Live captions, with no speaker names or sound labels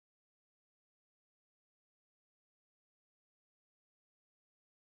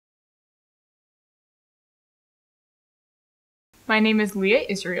My name is Leah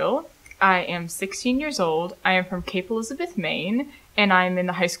Israel. I am 16 years old. I am from Cape Elizabeth, Maine, and I'm in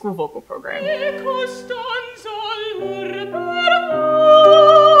the high school vocal program.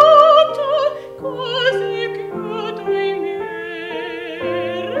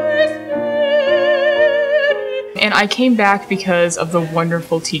 And I came back because of the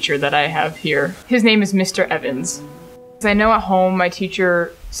wonderful teacher that I have here. His name is Mr. Evans. I know at home my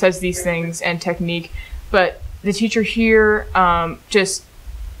teacher says these things and technique, but the teacher here just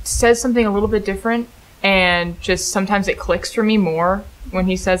says something a little bit different, and just sometimes it clicks for me more when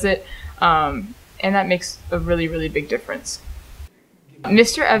he says it, and that makes a really, really big difference.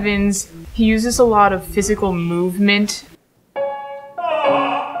 Mr. Evans, he uses a lot of physical movement,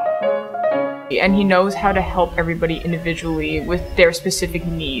 and he knows how to help everybody individually with their specific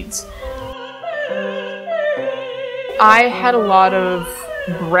needs. I had a lot of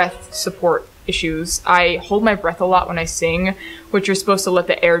breath support issues. I hold my breath a lot when I sing, which you're supposed to let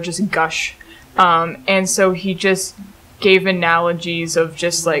the air just gush. And so he just gave analogies of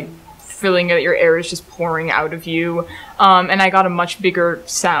just like feeling that your air is just pouring out of you. And I got a much bigger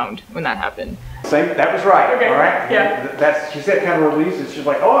sound when that happened. Same, that was right, okay. All right? Yeah. She said kind of releases. She's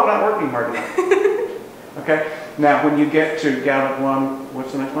like, oh, I'm not working hard enough. Okay, now when you get to Gallup 1,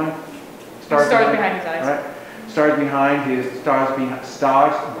 what's the next one? Stars behind his eyes. All right. Stars behind his,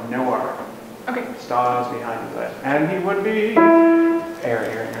 stars, no R. Okay. Stars behind his eyes. And he would be, air.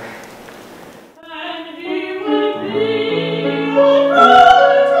 And he would be,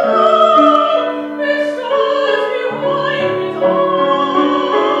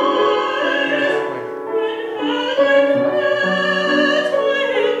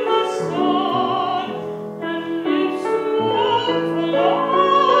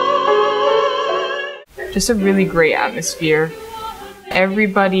 just a really great atmosphere.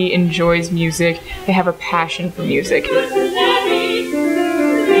 Everybody enjoys music. They have a passion for music.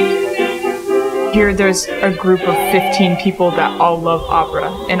 Here there's a group of 15 people that all love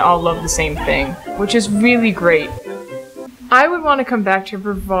opera and all love the same thing, which is really great. I would want to come back to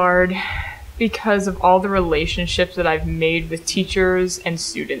Brevard because of all the relationships that I've made with teachers and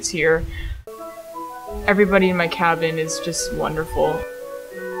students here. Everybody in my cabin is just wonderful.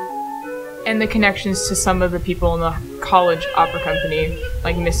 And the connections to some of the people in the college opera company,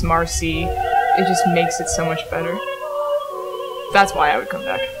 like Miss Marcy, it just makes it so much better. That's why I would come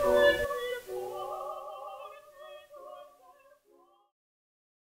back.